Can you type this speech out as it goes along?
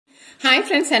Hi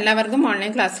friends, എല്ലാവർക്കും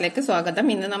online ക്ലാസ്സിലേക്ക് സ്വാഗതം.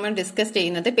 ഇന്ന് നമ്മൾ ഡിസ്കസ്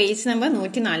ചെയ്യുന്നത് പേജ് നമ്പർ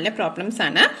 104 പ്രോബ്ലംസ്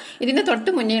ആണ്. ഇതിന്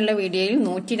തൊട്ട് മുന്നേയുള്ള വീഡിയോയിൽ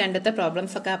 102ത്തെ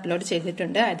പ്രോബ്ലംസ് ഒക്കെ അപ്ലോഡ്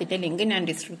ചെയ്തിട്ടുണ്ട്. അതിന്റെ ലിങ്ക് ഞാൻ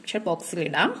ഡിസ്ക്രിപ്ഷൻ ബോക്സിൽ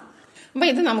ഇടാം. അപ്പോൾ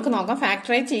ഇത് നമുക്ക് നോക്കാം.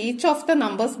 Factorise each of the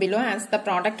numbers below as the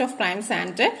product of primes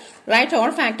and right all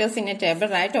factors in A table.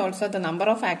 Right also the number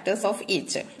of factors of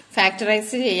each.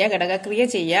 Factorise ചെയ്യുക, ഘടകക്രിയ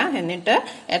ചെയ്യുക, എന്നിട്ട്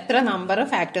എത്ര നമ്പർ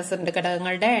ഫാക്ടേഴ്സ് ഉണ്ട്,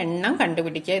 ഘടകങ്ങളുടെ എണ്ണം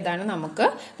കണ്ടുപിടിക്കുക. ഇതാണ് നമുക്ക്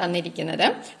തന്നിരിക്കുന്നത്.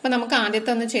 അപ്പൊ നമുക്ക്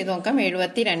ആദ്യത്തെ ഒന്ന് ചെയ്ത് നോക്കാം.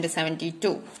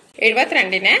 72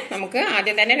 72നെ നമുക്ക്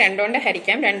ആദ്യം തന്നെ 2 കൊണ്ട്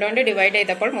ഹരിക്കാം. 2 കൊണ്ട് ഡിവൈഡ്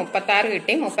ചെയ്തപ്പോൾ 36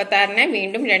 കിട്ടി. 36നെ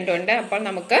വീണ്ടും 2 കൊണ്ട്, അപ്പോൾ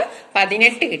നമുക്ക്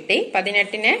 18 കിട്ടി.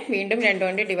 18നെ വീണ്ടും 2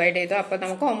 കൊണ്ട് ഡിവൈഡ് ചെയ്തു, അപ്പോൾ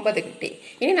നമുക്ക് 9 കിട്ടി.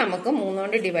 ഇനി നമുക്ക് 3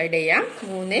 കൊണ്ട് ഡിവൈഡ് ചെയ്യാം.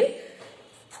 3ൽ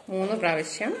 3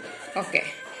 പ്രാവശ്യം. ഓക്കെ,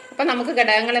 അപ്പൊ നമുക്ക്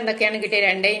ഘടകങ്ങൾ എന്തൊക്കെയാണ് കിട്ടിയത്?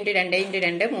 2 × 2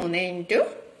 × 2 3 ×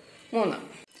 3.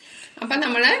 അപ്പൊ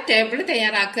നമ്മള് ടേബിൾ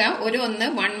തയ്യാറാക്കുക. 1 1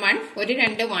 1 1,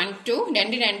 1 2 1 2,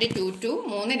 2 2 2 2,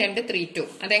 3 2 3 2.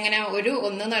 അതെങ്ങനെ? 1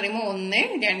 1 എന്ന് പറയുമ്പോൾ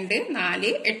 1 2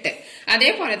 4 8.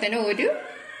 അതേപോലെ തന്നെ 1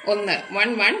 1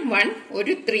 1 1 1,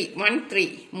 1 3 1 3,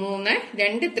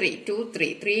 3 2 3 2 3,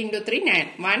 3 × 3 9,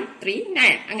 1 3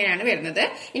 9. അങ്ങനെയാണ് വരുന്നത്.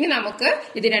 ഇനി നമുക്ക്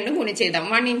ഇത് രണ്ടും കൂടി ചെയ്താം.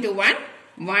 1 × 1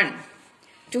 1,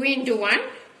 2 × 1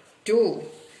 2,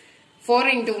 4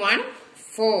 × 1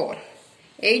 4,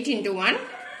 8 × 1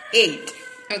 8.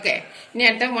 ഓക്കെ, ഇനി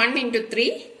അടുത്ത 1 × 3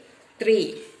 3,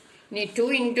 ഇനി 2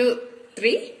 ×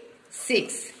 3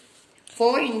 6,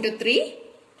 4 × 3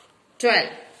 12,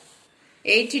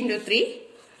 8 × 3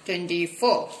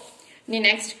 24. ഇനി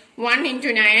നെക്സ്റ്റ് 1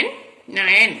 × 9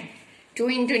 9, 2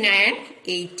 × 9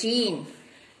 18,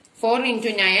 4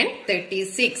 × 9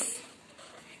 36,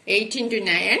 8 ×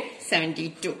 9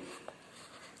 72.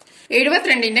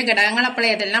 72ന്റെ ഘടകങ്ങൾ അപ്പോൾ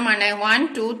ഏതെല്ലാമാണ്? 1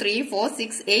 2 3 4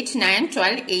 6 8 9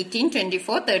 12 18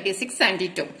 24 36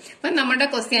 72. അപ്പൊ നമ്മുടെ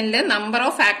ക്വസ്റ്റ്യനിൽ നമ്പർ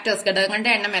ഓഫ് ഫാക്ടേഴ്സ്,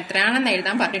 ഘടകങ്ങളുടെ എണ്ണം എത്രയാണെന്ന്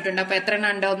എഴുതാൻ പറഞ്ഞിട്ടുണ്ട്. അപ്പൊ എത്ര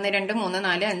എണ്ണം ഉണ്ട്? 1 2 3 4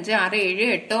 5 6 7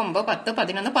 8 9 10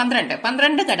 11 12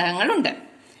 12 ഘടകങ്ങളുണ്ട്.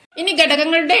 ഇനി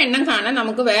ഘടകങ്ങളുടെ എണ്ണം കാണാൻ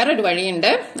നമുക്ക് വേറൊരു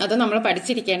വഴിയുണ്ട്. അത് നമ്മൾ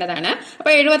പഠിച്ചിരിക്കേണ്ടതാണ്.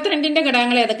 അപ്പൊ 72ന്റെ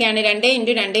ഘടകങ്ങൾ ഏതൊക്കെയാണ്? 2 ×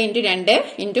 2 ×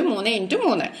 2 × 3 ×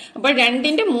 3. അപ്പോൾ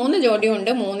 2ന്റെ 3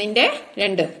 ജോഡിയുണ്ട്, 3ന്റെ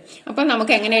 2. അപ്പൊ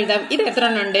നമുക്ക് എങ്ങനെ എഴുതാം? ഇത് എത്ര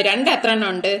എണ്ണം ഉണ്ട്? 2 എത്ര എണ്ണം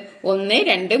ഉണ്ട്? 1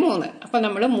 2 3. അപ്പൊ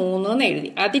നമ്മൾ 3 എന്ന്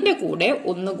എഴുതി. അതിന്റെ കൂടെ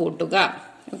 1 കൂട്ടുക.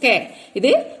 ഓക്കെ,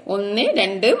 ഇത് 1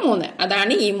 2 3,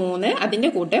 അതാണ് ഈ 3.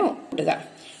 അതിന്റെ കൂടെ കൂട്ടുക.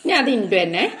 ഇനി അത് ഇൻറ്റു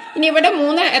തന്നെ. ഇനി ഇവിടെ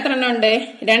 3 എത്ര എണ്ണം ഉണ്ട്?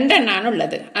 2 എണ്ണാണ്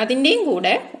ഉള്ളത്. അതിന്റെയും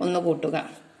കൂടെ 1 കൂട്ടുക.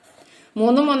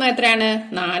 3 3 എത്രയാണ്?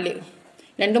 4.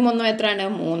 2 3 എത്രയാണ്?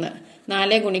 3.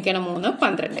 4 × 3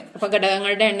 12. അപ്പൊ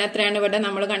ഘടകങ്ങളുടെ എണ്ണം എത്രയാണ് ഇവിടെ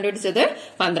നമ്മൾ കണ്ടുപിടിച്ചത്?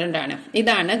 12 ആണ്.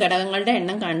 ഇതാണ് ഘടകങ്ങളുടെ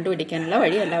എണ്ണം കണ്ടുപിടിക്കാനുള്ള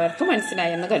വഴി. എല്ലാവർക്കും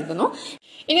മനസ്സിലായെന്ന് കരുതുന്നു.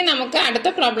 ഇനി നമുക്ക്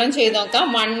അടുത്ത പ്രോബ്ലം ചെയ്ത് നോക്കാം.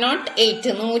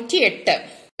 108 108.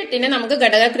 നെ നമുക്ക്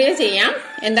ഘടകക്രിയ ചെയ്യാം.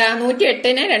 എന്താ?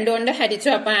 108നെ 2 കൊണ്ട് ഹരിച്ചു,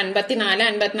 അപ്പൊ 54.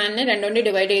 54നെ 2 കൊണ്ട്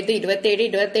ഡിവൈഡ് ചെയ്ത് 27.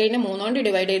 27നെ 3 കൊണ്ട്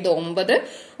ഡിവൈഡ് ചെയ്ത് 9.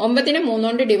 9നെ 3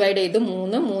 കൊണ്ട് ഡിവൈഡ് ചെയ്ത്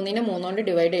 3. 3നെ 3 കൊണ്ട്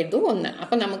ഡിവൈഡ് ചെയ്ത് 1.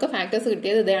 അപ്പൊ നമുക്ക് ഫാക്ടേഴ്സ്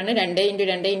കിട്ടിയത് ഇതാണ്: 2 ×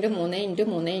 2 × 3 ×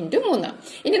 3 × 3.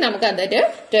 ഇനി നമുക്ക് അതൊരു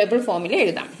ടേബിൾ ഫോമിൽ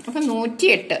എഴുതാം. അപ്പൊ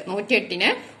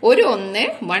 108നെ 1 1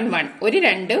 1 1,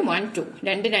 1 2 1 2,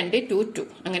 2 2 2 2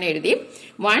 അങ്ങനെ എഴുതി.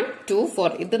 1 2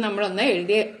 4. ഇത് നമ്മളൊന്ന്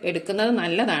എഴുതി എടുക്കുന്നത്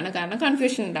നല്ലതാണ്, കാരണം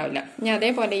കൺഫ്യൂഷൻ ഉണ്ടാവില്ല. ഇനി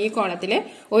അതേപോലെ ഈ കോളത്തില്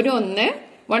 1 1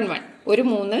 1 1,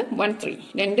 1 3 1 3,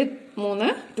 2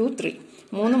 3 2 3,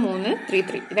 3 3 3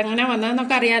 3. ഇതെങ്ങനെ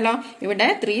വന്നതെന്നൊക്കെ അറിയാലോ. ഇവിടെ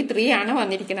 3 3 ആണ്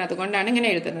വന്നിരിക്കുന്നത്, അതുകൊണ്ടാണ് ഇങ്ങനെ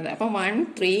എഴുതുന്നത്. അപ്പൊ 1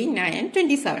 3 9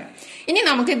 27. ഇനി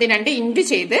നമുക്ക് ഇത് 2 ഇൻറ്റു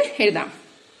ചെയ്ത് എഴുതാം.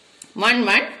 1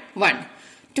 1 1,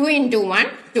 2 × 1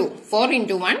 2, 4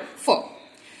 × 1 4.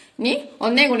 ഇനി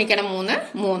 1 × 3 3,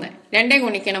 2 ×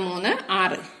 3 6,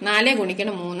 4 ×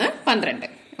 3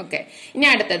 12. ഓക്കെ, ഇനി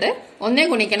അടുത്തത് 1 ×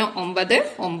 9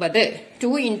 9,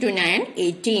 2 × 9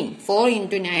 18, 4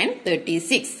 × 9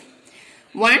 36,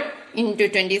 1 ×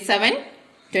 27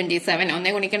 27, 1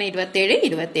 × 27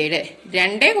 27,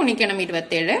 2 ×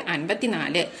 27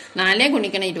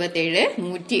 54,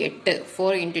 4 × 27 108,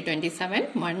 4 × 27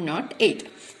 108.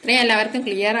 ഇത്രയും എല്ലാവർക്കും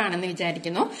ക്ലിയർ ആണെന്ന്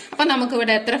വിചാരിക്കുന്നു. അപ്പൊ നമുക്ക്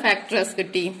ഇവിടെ എത്ര ഫാക്ടേഴ്സ്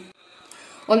കിട്ടി?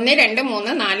 1 2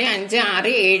 3 4 5 6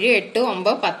 7 8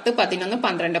 9 10 11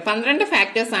 12 12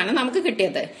 ഫാക്ടേഴ്സ് ആണ് നമുക്ക്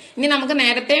കിട്ടിയത്. ഇനി നമുക്ക്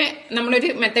നേരത്തെ നമ്മളൊരു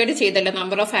മെത്തേഡ് ചെയ്തല്ലോ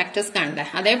നമ്പർ ഓഫ് ഫാക്ടേഴ്സ് കണ്ട,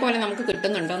 അതേപോലെ നമുക്ക്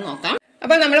കിട്ടുന്നുണ്ടോ എന്ന് നോക്കാം.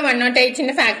 അപ്പൊ നമ്മൾ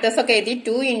 108ന്റെ ഫാക്ടേഴ്സ് ഒക്കെ എഴുതി.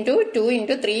 2 × 2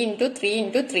 × 3 × 3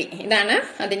 × 3. ഇതാണ്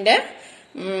അതിന്റെ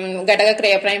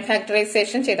ഘടകക്രിയ, പ്രൈം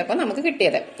ഫാക്ടറൈസേഷൻ ചെയ്തപ്പോൾ നമുക്ക്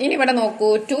കിട്ടിയത്. ഇനി ഇവിടെ നോക്കൂ,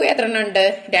 2 എത്ര എണ്ണം ഉണ്ട്?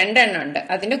 2 എണ്ണം ഉണ്ട്.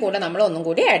 അതിന്റെ കൂടെ നമ്മൾ ഒന്നും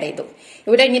കൂടി ആഡ് ചെയ്തു.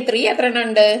 ഇവിടെ ഇനി 3 എത്ര എണ്ണം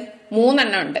ഉണ്ട്? 3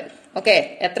 എണ്ണം ഉണ്ട്. ഓക്കെ,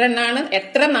 എത്ര എണ്ണാണ്,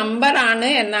 എത്ര നമ്പർ ആണ്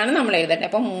എന്നാണ് നമ്മൾ എഴുതേണ്ടത്.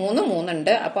 അപ്പൊ 3 3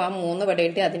 ഉണ്ട്. അപ്പൊ ആ 3 ഇവിടെ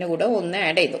എഴുതി, അതിന്റെ കൂടെ 1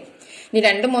 ആഡ് ചെയ്തു. ഇനി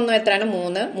 2 1 എത്രയാണ്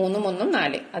 3 3 1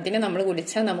 4 അതിനെ നമ്മൾ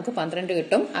ഗുണിച്ചാൽ നമുക്ക് 12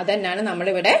 കിട്ടും. അത് തന്നെയാണ്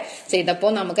നമ്മളിവിടെ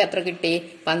ചെയ്തപ്പോൾ നമുക്ക് എത്ര കിട്ടി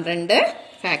 12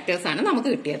 ഫാക്ടേഴ്സ് ആണ് നമുക്ക്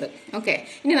കിട്ടിയത്. ഓക്കെ,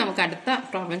 ഇനി നമുക്ക് അടുത്ത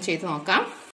പ്രോബ്ലം ചെയ്ത് നോക്കാം.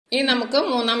 ഇനി നമുക്ക്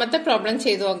മൂന്നാമത്തെ പ്രോബ്ലം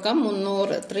ചെയ്ത് നോക്കാം.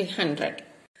 300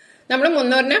 നമ്മൾ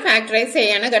 300നെ ഫാക്ടറൈസ്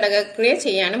ചെയ്യാണ്, ഘടകക്രിയ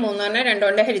ചെയ്യാണ്. 300നെ 2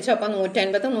 കൊണ്ട് ഹരിച്ചു അപ്പൊ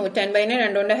 150, 150നെ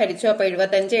 2 കൊണ്ട് ഹരിച്ചു അപ്പൊ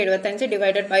 75, 75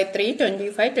 divided by 3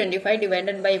 25, 25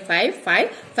 divided by 5 5,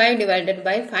 5 divided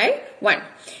by 5 1.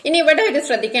 ഇനി ഇവിടെ ഒരു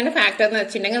ശ്രദ്ധിക്കേണ്ട ഫാക്ടർ എന്ന്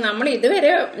വെച്ചിട്ടുണ്ടെങ്കിൽ നമ്മൾ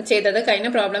ഇതുവരെ ചെയ്തത് കഴിഞ്ഞ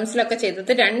പ്രോബ്ലംസിലൊക്കെ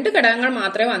ചെയ്തത് 2 ഘടകങ്ങൾ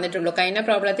മാത്രമേ വന്നിട്ടുള്ളൂ. കഴിഞ്ഞ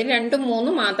പ്രോബ്ലത്തിൽ 2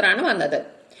 3 മാത്രമാണ് വന്നത്.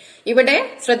 ഇവിടെ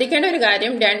ശ്രദ്ധിക്കേണ്ട ഒരു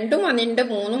കാര്യം 2 വന്നിട്ടുണ്ട്,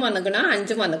 3 വന്നിക്കണം,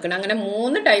 5 വന്നിക്കണം, അങ്ങനെ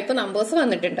 3 ടൈപ്പ് നമ്പേഴ്സ്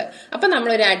വന്നിട്ടുണ്ട്. അപ്പൊ നമ്മൾ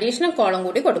ഒരു അഡീഷണൽ കോളം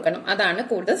കൂടി കൊടുക്കണം. അതാണ്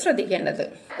കൂടുതൽ ശ്രദ്ധിക്കേണ്ടത്.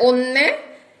 1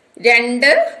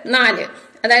 2 4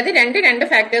 അതായത് 2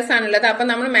 ഫാക്ടേഴ്സ് ആണുള്ളത്. അപ്പൊ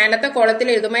നമ്മൾ മേലത്തെ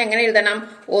കോളത്തിൽ എഴുതുമ്പോൾ എങ്ങനെ എഴുതണം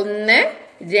 1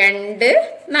 2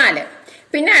 4.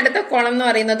 പിന്നെ അടുത്ത കോളം എന്ന്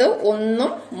പറയുന്നത് 1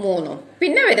 3.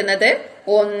 പിന്നെ വരുന്നത്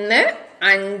 1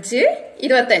 5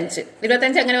 25.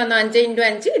 25 അങ്ങനെ വന്നു 5 ×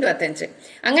 5 25.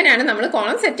 അങ്ങനെയാണ് നമ്മൾ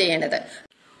കോളം സെറ്റ് ചെയ്യേണ്ടത്.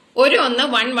 ഒരു 1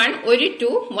 1 1, ഒരു 2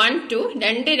 1 2,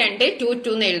 2 2 2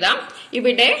 2 എന്ന് എഴുതാം.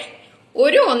 ഇവിടെ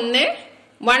ഒരു 1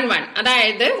 1 1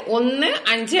 അതായത് 1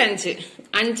 5 5.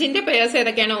 5ന്റെ പേഴ്സ്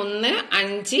ഏതൊക്കെയാണ് 1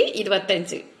 5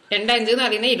 25. 2 5 എന്ന്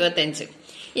പറയുന്നത് 25.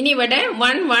 ഇനി ഇവിടെ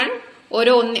 1 1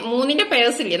 ഒരു 3ന്റെ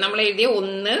പേഴ്സ് ഇല്ലേ നമ്മൾ എഴുതിയ 1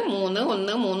 3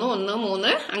 1 3 1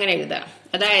 3 അങ്ങനെ എഴുതാം.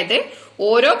 അതായത്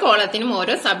ഓരോ കോളത്തിനും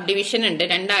ഓരോ സബ് ഡിവിഷൻ ഉണ്ട്,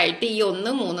 2 ആയിട്ട് ഈ 1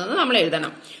 3 നമ്മൾ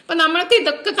എഴുതണം. അപ്പൊ നമ്മൾക്ക്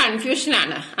ഇതൊക്കെ കൺഫ്യൂഷൻ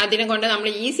ആണ്. അതിനെ കൊണ്ട് നമ്മൾ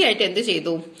ഈസി ആയിട്ട് എന്ത്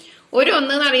ചെയ്തു, ഒരു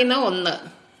 1 എന്ന് പറയുന്ന 1,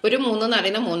 ഒരു 3 എന്ന്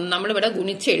പറയുന്ന 3 നമ്മൾ ഇവിടെ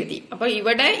ഗുണിച്ചെഴുതി. അപ്പൊ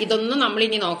ഇവിടെ ഇതൊന്നും നമ്മൾ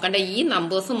ഇനി നോക്കണ്ട, ഈ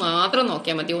നമ്പേഴ്സ് മാത്രം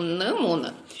നോക്കിയാൽ മതി 1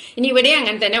 3. ഇനി ഇവിടെ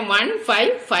അങ്ങനെ തന്നെ 1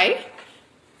 5 5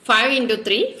 5 ×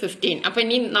 3 15. അപ്പൊ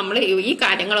ഇനി നമ്മൾ ഈ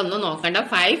കാര്യങ്ങളൊന്നും നോക്കണ്ട,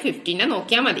 5 15നെ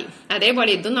നോക്കിയാൽ മതി.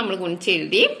 അതേപോലെ ഇതും നമ്മൾ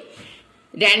ഗുണിച്ചെഴുതി.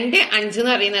 2 5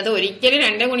 എന്ന് പറയുന്നത് ഒരിക്കലും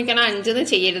 2 ഗുണിക്കണം 5 എന്ന്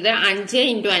ചെയ്യരുത്. 5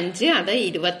 × 5 അത്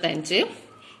 25.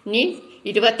 ഇനി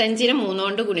 25നെ 3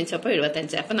 കൊണ്ട് ഗുണിച്ചപ്പോ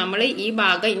 75. അപ്പൊ നമ്മൾ ഈ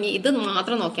ഭാഗം ഇനി ഇത്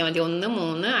മാത്രം നോക്കിയാൽ മതി. 1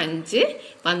 3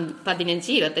 5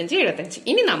 15 25 75.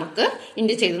 ഇനി നമുക്ക്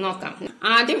ഇൻഡ് ചെയ്ത് നോക്കാം.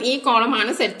 ആദ്യം ഈ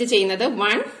കോളമാണ് സെറ്റ് ചെയ്യുന്നത്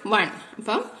 1 1.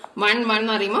 അപ്പൊ 1 1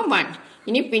 എന്ന് പറയുമ്പോൾ 1.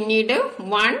 ഇനി പിന്നീട്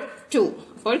 1 2.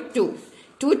 അപ്പോൾ 2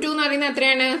 2 2 എന്ന് പറയുന്നത്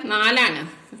എത്രയാണ് 4 ആണ്.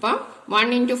 അപ്പൊ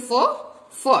 1 × 4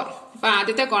 4. അപ്പൊ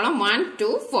ആദ്യത്തെ കോളം 1 2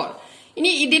 4. ഇനി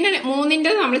ഇതിന്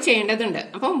 3ന്റെ നമ്മൾ ചെയ്യേണ്ടതുണ്ട്.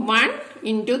 അപ്പൊ 1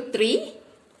 × 3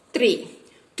 3,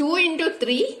 2 ×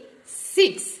 3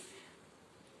 6,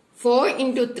 4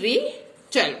 × 3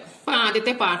 12. അപ്പൊ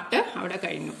ആദ്യത്തെ പാർട്ട് അവിടെ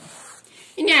കഴിഞ്ഞു.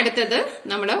 ഇനി അടുത്തത്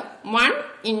നമ്മൾ 1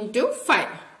 ×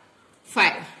 5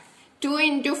 5, 2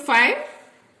 × 5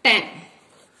 10,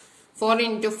 4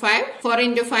 ×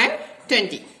 5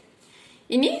 20.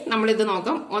 ഇനി നമ്മൾ ഇത്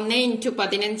നോക്കാം. 1 ×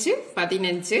 15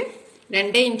 15,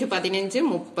 2 × 15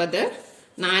 30,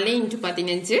 4 ×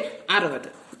 15 60.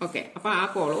 ഓക്കെ, അപ്പൊ ആ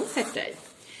കോളവും സെറ്റായി.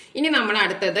 ഇനി നമ്മൾ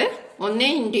അടുത്തത് 1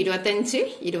 × 25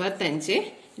 25,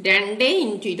 2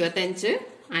 × 25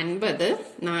 50,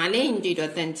 4 ×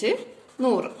 25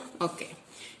 100. ഓക്കെ,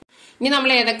 ഇനി നമ്മൾ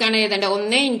ഏതൊക്കെയാണ് എഴുതേണ്ടത്? 1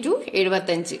 ×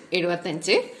 75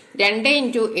 75,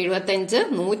 2 × 75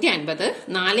 150, 4 ×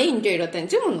 75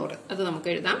 300. അത് നമുക്ക്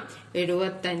എഴുതാം.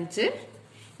 75,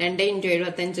 2 ×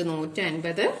 75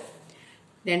 150,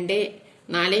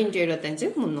 4 ×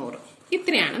 75 300.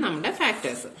 ഇത്രയാണ് നമ്മുടെ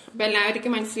ഫാക്ടേഴ്സ്. അപ്പൊ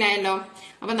എല്ലാവർക്കും മനസ്സിലായല്ലോ.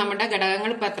 അപ്പൊ നമ്മുടെ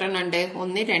ഘടകങ്ങൾ ഇപ്പൊ എത്ര ഉണ്ട്?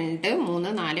 1 2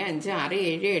 3 4 5 6 7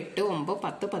 8 9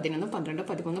 10 11 12 13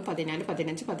 14 15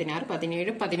 16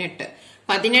 17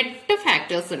 18 18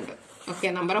 ഫാക്ടേഴ്സ് ഉണ്ട്. ഓക്കെ,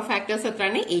 നമ്പർ ഓഫ് ഫാക്ടേഴ്സ്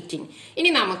എത്രയാണ്? 18. ഇനി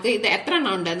നമുക്ക് ഇത് എത്ര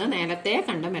എണ്ണം ഉണ്ടെന്ന് നേരത്തെ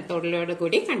കണ്ട മെത്തേഡിലോട്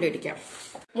കൂടി കണ്ടുപിടിക്കാം.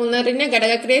 300നെ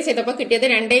ഘടകക്രിയ ചെയ്തപ്പോൾ കിട്ടിയത്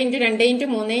 2 × 2 × 3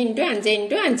 ×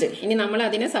 5 × 5. ഇനി നമ്മൾ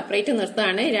അതിനെ സെപ്പറേറ്റ്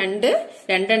നിർത്തുകയാണ്. 2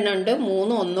 2 ഉണ്ട്,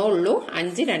 3 1 ഉള്ളൂ,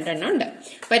 5 2 ഉണ്ട്.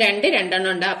 അപ്പൊ 2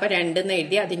 2 ഉണ്ട്. അപ്പൊ 2 എന്ന്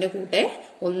എഴുതി അതിന്റെ കൂടെ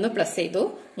 1 പ്ലസ് ചെയ്തു.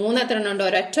 3 എത്ര എണ്ണം ഉണ്ട്?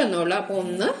 ഒരൊറ്റ ഒന്നേ ഉള്ളൂ. അപ്പൊ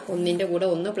 1 1ന്റെ കൂടെ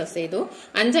 1 പ്ലസ് ചെയ്തു.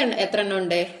 5 എത്ര എണ്ണം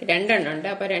ഉണ്ട്? 2 എണ്ണം ഉണ്ട്.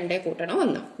 അപ്പൊ 2 കൂട്ടണം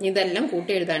 1. ഇതെല്ലാം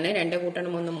കൂട്ടി എഴുതാണ്. 2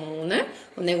 കൂട്ടണം 1 3,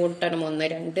 1 കൂട്ടണം 1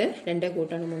 2, 2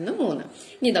 കൂട്ടണം 1 3.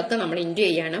 ഇനി ഇതൊക്കെ നമ്മൾ ഇൻറ്റു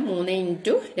ചെയ്യാണ്. 3 ×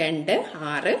 2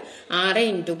 6, 6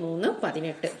 × 3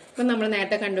 18. അപ്പൊ നമ്മൾ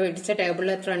നേരത്തെ കണ്ടുപിടിച്ച ടേബിളിൽ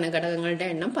എത്രയാണ്? ഘടകങ്ങളുടെ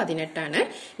എണ്ണം 18 ആണ്.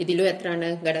 ഇതിലും എത്രയാണ്?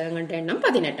 ഘടകങ്ങളുടെ എണ്ണം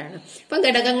 18 ആണ്. അപ്പൊ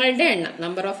ഘടകങ്ങളുടെ എണ്ണം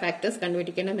നമ്പർ ഓഫ് ഫാക്ടേഴ്സ്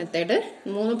കണ്ടുപിടിക്കുന്ന മെത്തേഡ്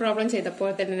 3 പ്രോബ്ലം ചെയ്തപ്പോൾ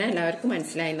തന്നെ എല്ലാവർക്കും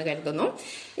മനസ്സിലായെന്ന് കരുതുന്നു.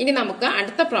 ഇനി നമുക്ക്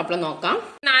അടുത്ത പ്രോബ്ലം നോക്കാം.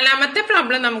 4ാമത്തെ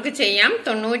പ്രോബ്ലം നമുക്ക് ചെയ്യാം.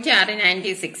 96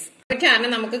 96. 96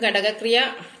 നമുക്ക് ഘടകക്രിയ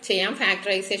ചെയ്യാം,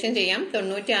 ഫാക്ടറൈസേഷൻ ചെയ്യാം.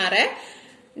 96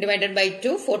 ഡിവൈഡഡ് ബൈ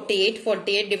 2 48,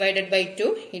 48 ഡിവൈഡഡ് ബൈ 2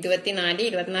 24,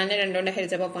 24നെ 2 കൊണ്ട്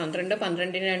ഹരിച്ചപ്പോൾ 12,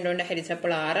 12നെ 2 കൊണ്ട്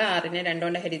ഹരിച്ചപ്പോൾ 6, 6നെ 2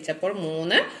 കൊണ്ട് ഹരിച്ചപ്പോൾ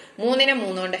 3, 3നെ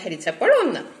 3 കൊണ്ട് ഹരിച്ചപ്പോൾ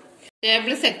 1.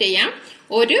 ടേബിൾ സെറ്റ് ചെയ്യാം.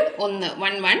 ഒരു 1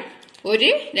 1 1, ഒരു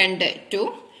 2 2,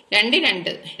 2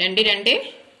 2 2 2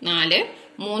 4,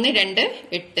 3 2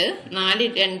 8, 4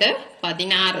 2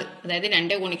 16, അതായത്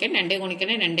 2 ഗുണിക്കണം 2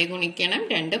 ഗുണിക്കണം 2 ഗുണിക്കണം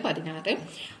 2 16,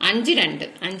 5 2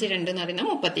 5 2 എന്ന്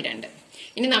പറയുന്നത് 32.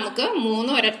 ഇനി നമുക്ക്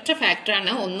 3 ഒരൊറ്റ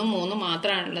ഫാക്ടറാണ്, 1 3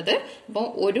 മാത്രമാണുള്ളത്. അപ്പോൾ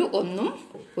ഒരു 1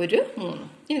 ഒരു 3.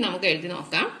 ഇനി നമുക്ക് എഴുതി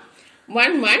നോക്കാം.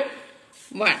 1 1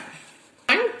 1,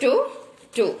 1 2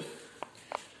 2,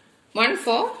 1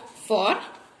 4 4,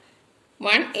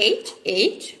 1 8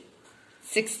 8,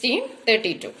 16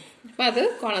 32. അപ്പൊ അത്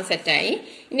കോളം സെറ്റായി.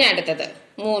 ഇനി അടുത്തത്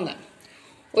 3,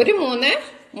 ഒരു 3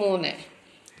 3,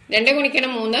 2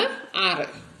 ഗുണിക്കണം 3 6,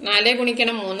 4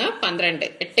 ഗുണിക്കണം 3 12,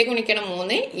 8 ഗുണിക്കണം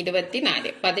 3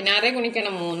 24, 16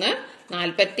 ഗുണിക്കണം 3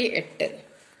 48,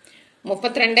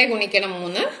 32 ഗുണിക്കണം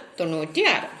 3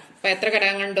 96. അപ്പൊ എത്ര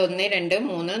ഘടകങ്ങളുണ്ട്? 1 2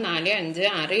 3 4 5 6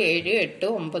 7 8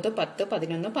 9 10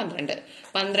 11 12.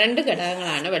 12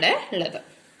 ഘടകങ്ങളാണ് ഇവിടെ ഉള്ളത്.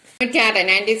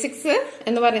 96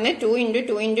 എന്ന് പറയുന്നത് 2 ×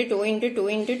 2 × 2 ×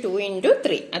 2 × 2 ×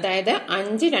 3, അതായത്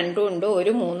 5 2 ഉണ്ട്,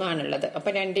 ഒരു 3 ആണുള്ളത്. അപ്പൊ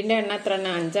 2ന്റെ എണ്ണം എത്ര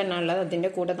എണ്ണം? 5 എണ്ണം ഉള്ളത്. അതിന്റെ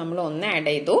കൂടെ നമ്മൾ 1 ആഡ്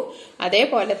ചെയ്തു.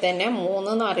 അതേപോലെ തന്നെ 3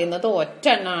 എന്ന് പറയുന്നത് ഒറ്റ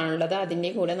എണ്ണം ആണുള്ളത്,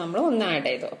 അതിന്റെ കൂടെ നമ്മൾ 1 ആഡ്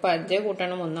ചെയ്തു. അപ്പൊ 5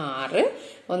 കൂട്ടണം 1 6,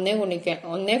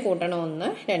 1 കൂട്ടണം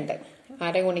 1 2,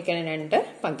 6 ഗുണിക്കണം 2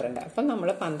 12. അപ്പൊ നമ്മൾ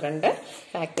 12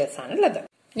 ഫാക്ടേഴ്സ് ആണുള്ളത്.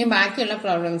 ഇനി ബാക്കിയുള്ള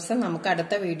പ്രോബ്ലംസ് നമുക്ക്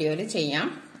അടുത്ത വീഡിയോയിൽ ചെയ്യാം,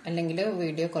 അല്ലെങ്കിൽ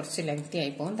വീഡിയോ കുറച്ച് ലെങ്തി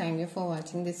ആയി പോകും. Thank you for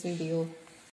watching this video.